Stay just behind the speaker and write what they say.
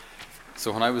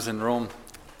So when I was in Rome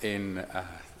in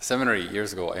seminary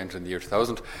years ago, I entered in the year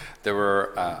 2000, there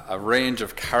were a range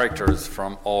of characters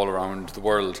from all around the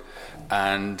world,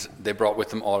 and they brought with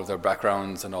them all of their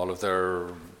backgrounds and all of their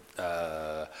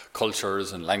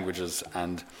cultures and languages,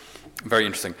 and very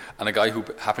interesting. And a guy who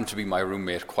happened to be my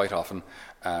roommate quite often,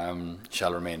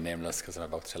 shall remain nameless because I'm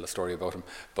about to tell a story about him,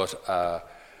 but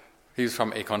he was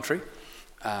from a country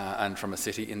and from a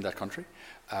city in that country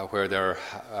where there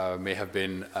may have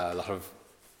been a lot of,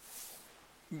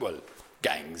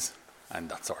 gangs and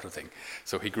that sort of thing.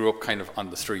 So he grew up kind of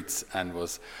on the streets and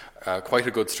was quite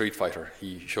a good street fighter.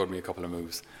 He showed me a couple of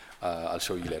moves. I'll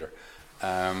show you later.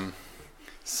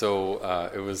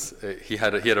 He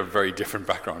had a very different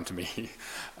background to me.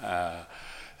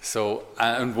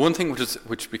 And one thing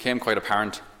which became quite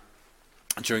apparent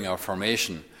during our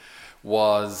formation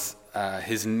was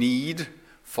his need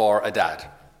for a dad.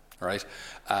 Right,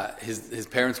 his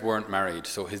parents weren't married,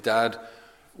 so his dad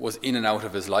was in and out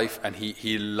of his life, and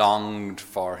he longed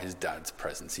for his dad's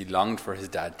presence. He longed for his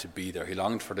dad to be there. He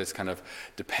longed for this kind of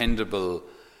dependable,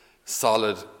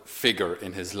 solid figure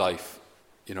in his life.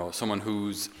 You know, someone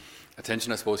whose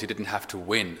attention, I suppose, he didn't have to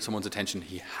win. Someone's attention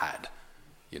he had.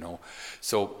 You know,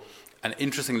 so, and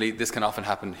interestingly, this can often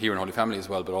happen here in Holy Family as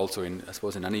well, but also in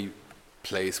any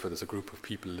place where there's a group of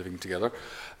people living together.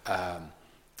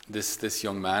 This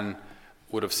young man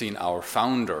would have seen our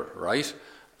founder, right,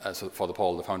 so Father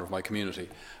Paul, the founder of my community,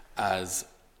 as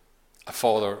a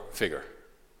father figure.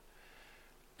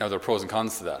 Now, there are pros and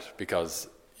cons to that, because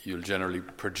you'll generally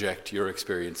project your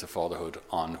experience of fatherhood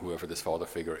on whoever this father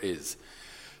figure is.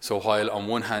 So while on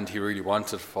one hand he really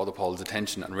wanted Father Paul's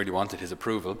attention and really wanted his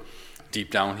approval,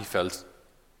 deep down he felt,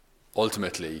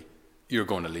 ultimately, you're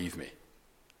going to leave me.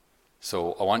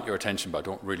 So I want your attention, but I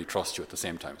don't really trust you at the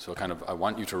same time. So I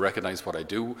want you to recognize what I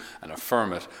do and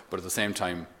affirm it, but at the same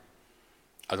time,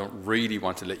 I don't really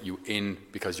want to let you in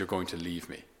because you're going to leave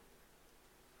me.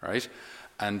 Right?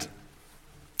 And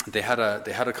they had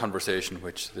a conversation,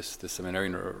 which this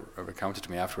seminarian recounted to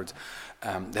me afterwards.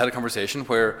 They had a conversation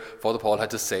where Father Paul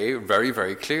had to say very,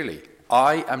 very clearly,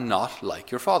 I am not like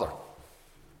your father.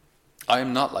 I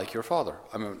am not like your father.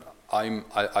 I'm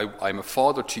a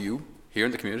father to you, here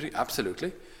in the community,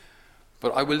 absolutely.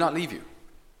 But I will not leave you.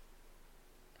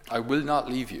 I will not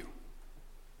leave you.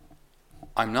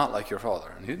 I'm not like your father.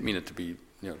 And he didn't mean it to be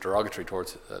derogatory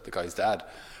towards the guy's dad,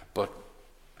 but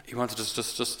he wanted to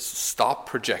just stop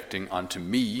projecting onto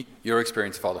me your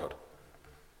experience of fatherhood.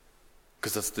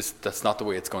 Because that's not the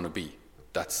way it's going to be.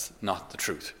 That's not the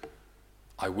truth.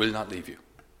 I will not leave you.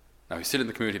 Now, he's still in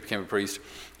the community, became a priest,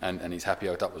 and he's happy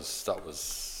out. That was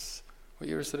what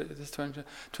year is it? This 20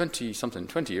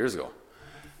 years ago.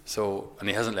 So, and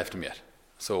he hasn't left him yet.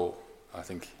 So I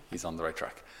think he's on the right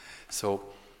track. So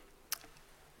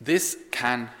this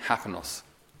can happen to us.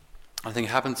 I think it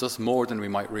happens to us more than we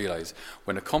might realize.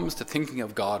 When it comes to thinking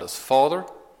of God as Father,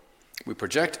 we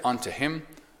project onto him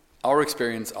our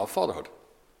experience of fatherhood.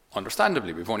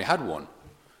 Understandably, we've only had one.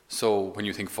 So when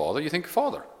you think Father, you think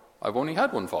Father. I've only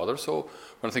had one father, so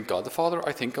when I think God the Father,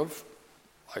 I think of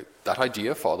that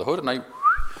idea of fatherhood, and I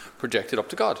project it up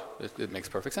to God. It makes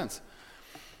perfect sense.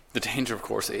 The danger, of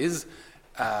course, is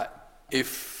our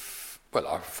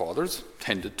fathers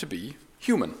tended to be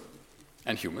human,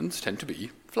 and humans tend to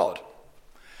be flawed.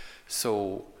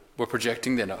 So we're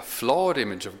projecting then a flawed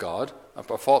image of God, a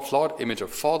flawed image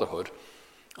of fatherhood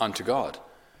onto God.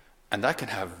 And that can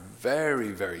have very,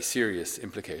 very serious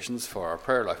implications for our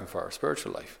prayer life and for our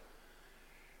spiritual life.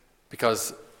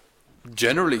 Because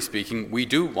generally speaking, we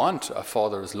do want a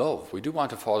father's love. We do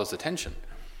want a father's attention.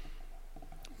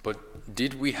 But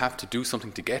did we have to do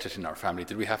something to get it in our family?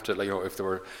 Did we have to, if there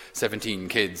were 17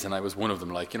 kids and I was one of them,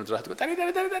 did I have to go, Daddy,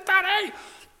 Daddy, Daddy, Daddy,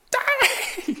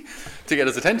 Daddy, to get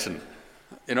his attention?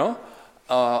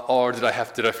 Or did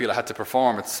I feel I had to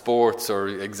perform at sports or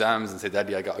exams and say,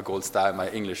 Daddy, I got a gold star in my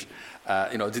English?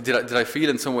 Did I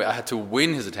feel in some way I had to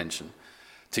win his attention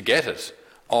to get it?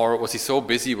 Or was he so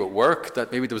busy with work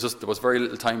that maybe there was very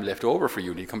little time left over for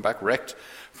you, and he'd come back wrecked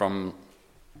from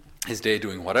his day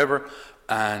doing whatever,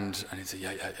 and he'd say,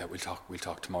 yeah, we'll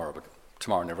talk tomorrow, but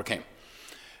tomorrow never came.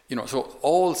 So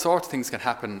all sorts of things can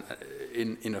happen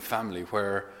in a family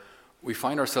where we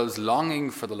find ourselves longing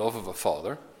for the love of a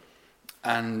father,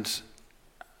 and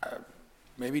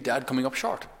maybe dad coming up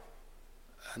short.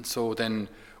 And so then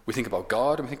we think about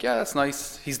God, and we think, yeah, that's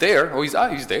nice. He's there. Oh,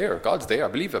 he's there. God's there. I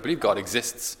believe God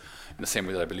exists in the same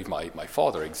way that I believe my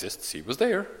father exists. He was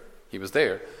there.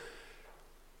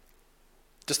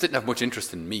 Just didn't have much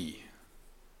interest in me.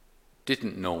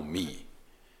 Didn't know me.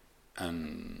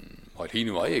 And while he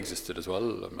knew I existed as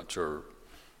well, I'm not sure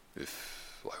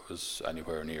if I was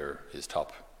anywhere near his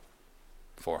top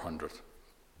 400th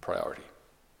priority.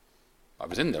 I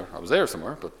was in there, I was there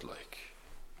somewhere, but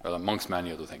amongst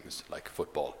many other things, like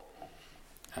football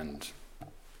and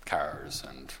cars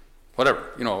and whatever,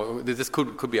 this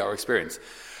could be our experience.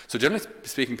 So generally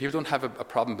speaking, people don't have a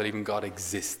problem believing God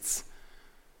exists.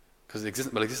 Because the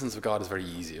existence of God is very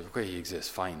easy. Okay, he exists,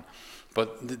 fine.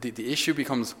 But the issue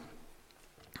becomes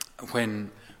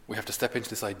when we have to step into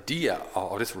this idea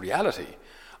or this reality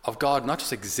of God not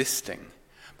just existing,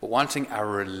 but wanting a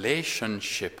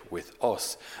relationship with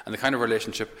us, and the kind of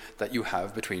relationship that you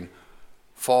have between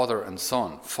father and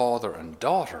son, father and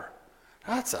daughter.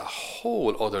 That's a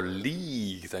whole other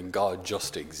league than God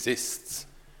just exists.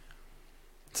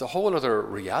 It's a whole other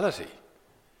reality.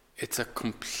 It's a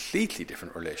completely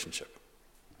different relationship.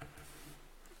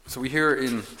 So we hear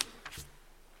in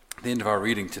the end of our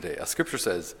reading today, as Scripture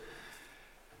says,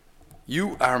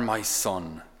 "You are my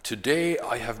son. Today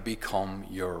I have become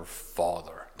your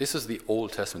father." This is the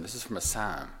Old Testament. This is from a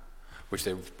psalm, which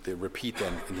they repeat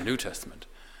then in the New Testament.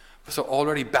 So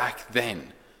already back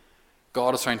then,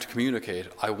 God is trying to communicate,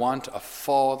 I want a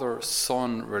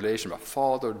father-son relationship, a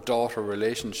father-daughter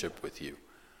relationship with you.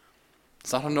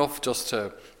 It's not enough just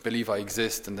to believe I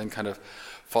exist and then kind of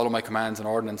follow my commands and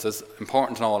ordinances,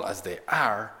 important and all as they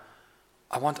are.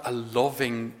 I want a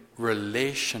loving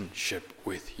relationship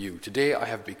with you. Today I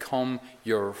have become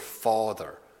your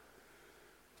father.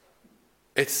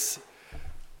 It's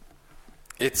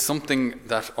something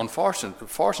that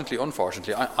unfortunately,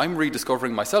 I'm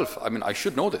rediscovering myself. I mean, I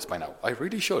should know this by now. I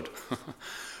really should.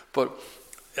 But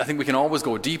I think we can always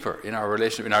go deeper in our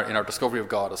relationship, in our discovery of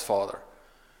God as Father.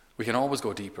 We can always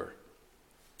go deeper.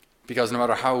 Because no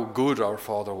matter how good our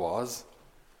Father was,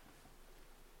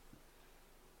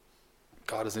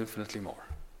 God is infinitely more.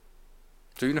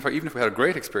 So even if we had a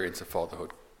great experience of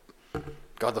fatherhood,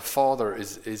 God the Father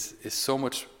is so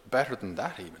much better than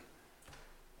that even.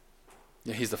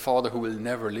 Yeah, he's the Father who will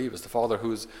never leave us, the Father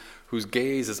whose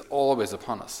gaze is always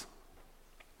upon us.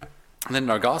 And then in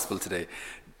our Gospel today,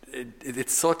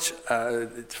 it's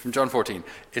from John 14,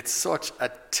 it's such a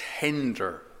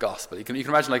tender Gospel. You can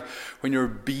imagine like when you're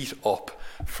beat up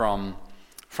from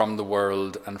the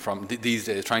world and from these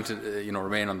days, trying to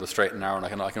remain on the straight and narrow.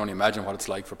 And I can only imagine what it's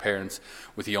like for parents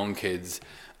with young kids.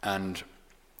 And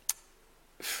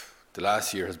the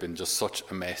last year has been just such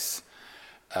a mess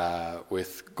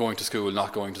with going to school,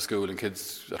 not going to school, and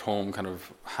kids at home kind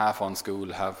of half on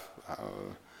school, half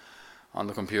on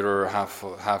the computer, half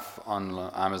on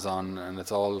Amazon, and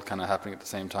it's all kind of happening at the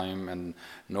same time, and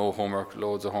no homework,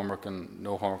 loads of homework, and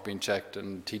no homework being checked,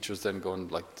 and teachers then going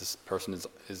like, this person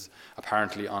is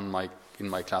apparently in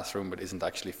my classroom but isn't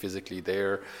actually physically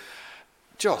there.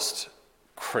 Just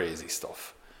crazy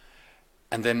stuff.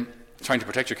 And then trying to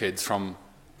protect your kids from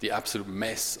the absolute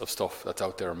mess of stuff that's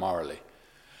out there morally.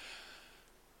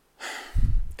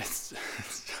 It's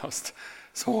just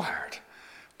so hard.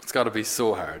 It's got to be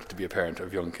so hard to be a parent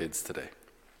of young kids today.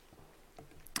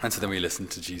 And so then we listen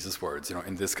to Jesus' words,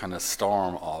 in this kind of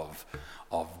storm of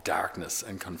darkness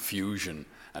and confusion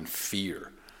and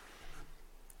fear.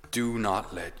 Do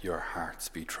not let your hearts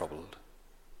be troubled.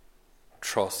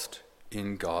 Trust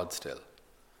in God still,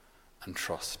 and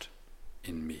trust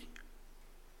in me.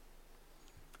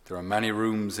 There are many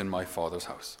rooms in my Father's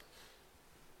house.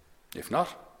 If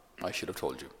not, I should have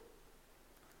told you.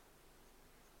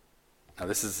 Now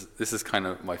this is kind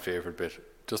of my favorite bit,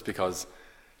 just because,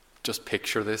 just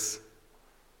picture this.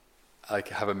 Like,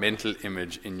 have a mental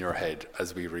image in your head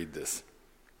as we read this.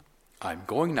 I'm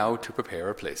going now to prepare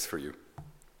a place for you.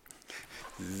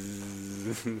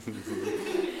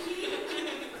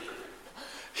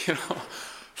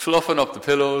 Fluffing up the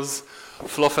pillows,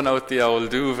 fluffing out the owl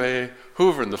duvet,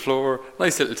 hoovering the floor,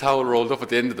 nice little towel rolled up at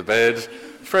the end of the bed,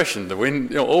 freshen the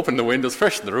window, open the windows,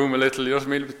 freshen the room a little, you know what I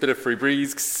mean? A bit of free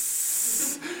breeze.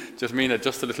 Just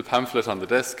a little pamphlet on the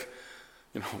desk.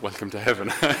 Welcome to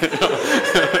heaven.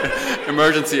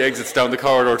 Emergency exits down the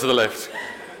corridor to the left.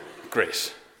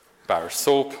 Great. Bar of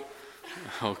soap.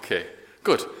 Okay.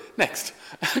 Good. Next.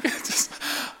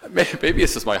 Maybe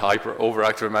it's just my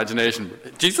overactive imagination.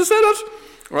 Jesus said it,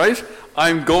 right?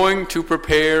 I'm going to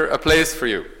prepare a place for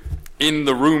you in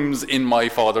the rooms in my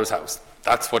Father's house.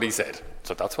 That's what he said.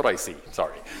 So that's what I see.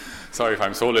 Sorry if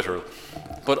I'm so literal.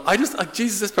 But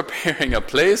Jesus is preparing a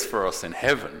place for us in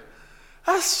heaven.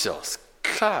 That's just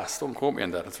class. Don't quote me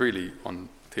on that. It's really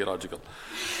untheological.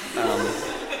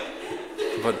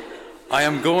 But I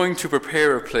am going to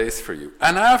prepare a place for you.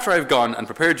 And after I've gone and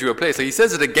prepared you a place, so he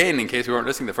says it again in case we weren't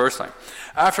listening the first time.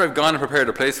 After I've gone and prepared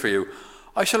a place for you,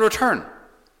 I shall return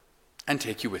and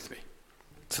take you with me,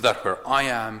 so that where I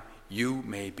am, you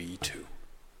may be too.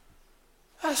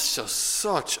 That's just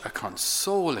such a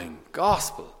consoling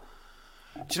gospel.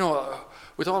 Do you know,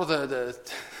 with all of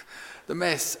the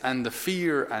mess and the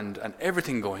fear and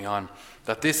everything going on,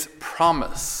 that this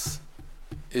promise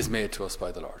is made to us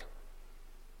by the Lord.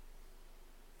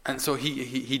 And so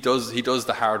he does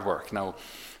the hard work. Now,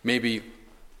 maybe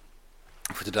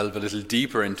if we're to delve a little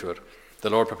deeper into it, the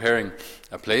Lord preparing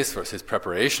a place for us, his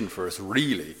preparation for us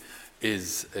really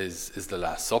is the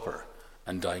Last Supper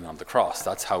and dying on the cross.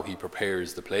 That's how he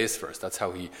prepares the place for us. That's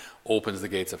how he opens the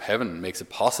gates of heaven and makes it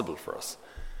possible for us.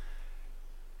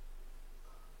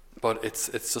 But it's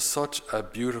just such a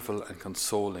beautiful and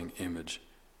consoling image.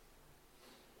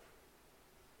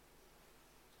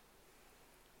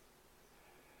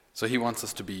 So he wants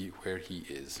us to be where he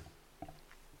is.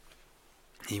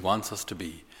 He wants us to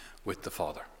be with the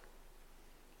Father.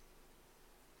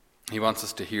 He wants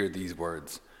us to hear these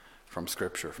words from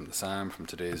Scripture, from the Psalm, from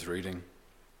today's reading.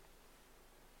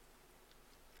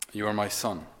 You are my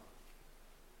son.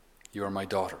 You are my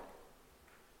daughter.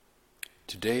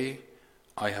 Today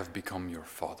I have become your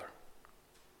father.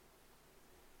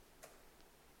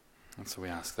 And so we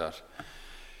ask that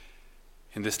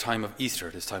in this time of Easter,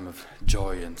 this time of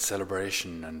joy and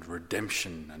celebration and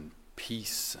redemption and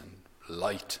peace and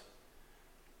light,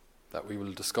 that we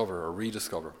will discover or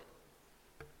rediscover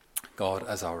God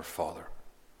as our Father.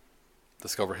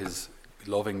 Discover his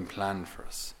loving plan for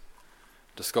us.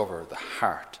 Discover the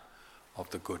heart of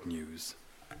the good news.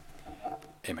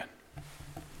 Amen.